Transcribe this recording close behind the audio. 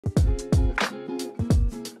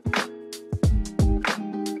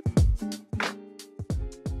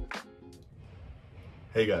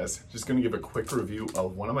Hey guys, just gonna give a quick review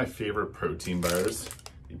of one of my favorite protein bars,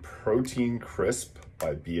 the Protein Crisp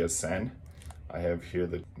by BSN. I have here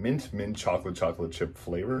the mint chocolate chip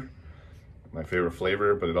flavor, my favorite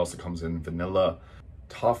flavor, but it also comes in vanilla,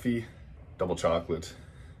 toffee, double chocolate,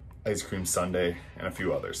 ice cream sundae, and a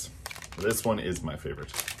few others. This one is my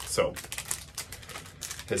favorite. So,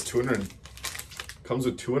 comes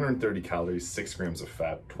with 230 calories, 6 grams of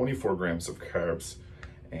fat, 24 grams of carbs,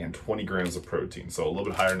 and 20 grams of protein. So a little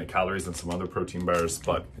bit higher in the calories than some other protein bars,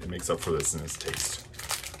 but it makes up for this in its taste.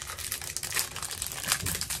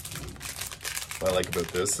 What I like about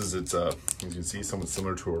this is it's, as you can see, somewhat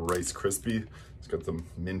similar to a Rice Krispy. It's got the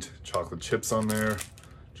mint chocolate chips on there,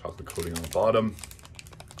 chocolate coating on the bottom.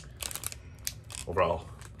 Overall,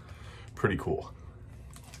 pretty cool.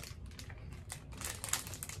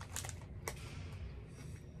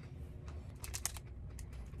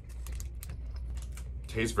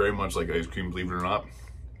 Tastes very much like ice cream, believe it or not.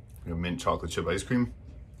 Mint chocolate chip ice cream.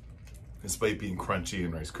 Despite being crunchy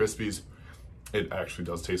and Rice Krispies, it actually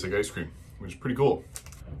does taste like ice cream, which is pretty cool.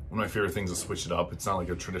 One of my favorite things is switch it up. It's not like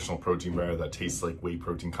a traditional protein bar that tastes like whey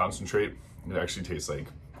protein concentrate. It actually tastes like,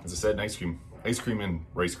 as I said, ice cream in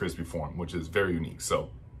Rice Krispie form, which is very unique. So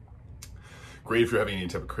great if you're having any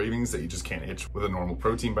type of cravings that you just can't hitch with a normal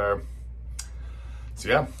protein bar. So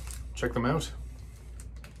yeah, check them out.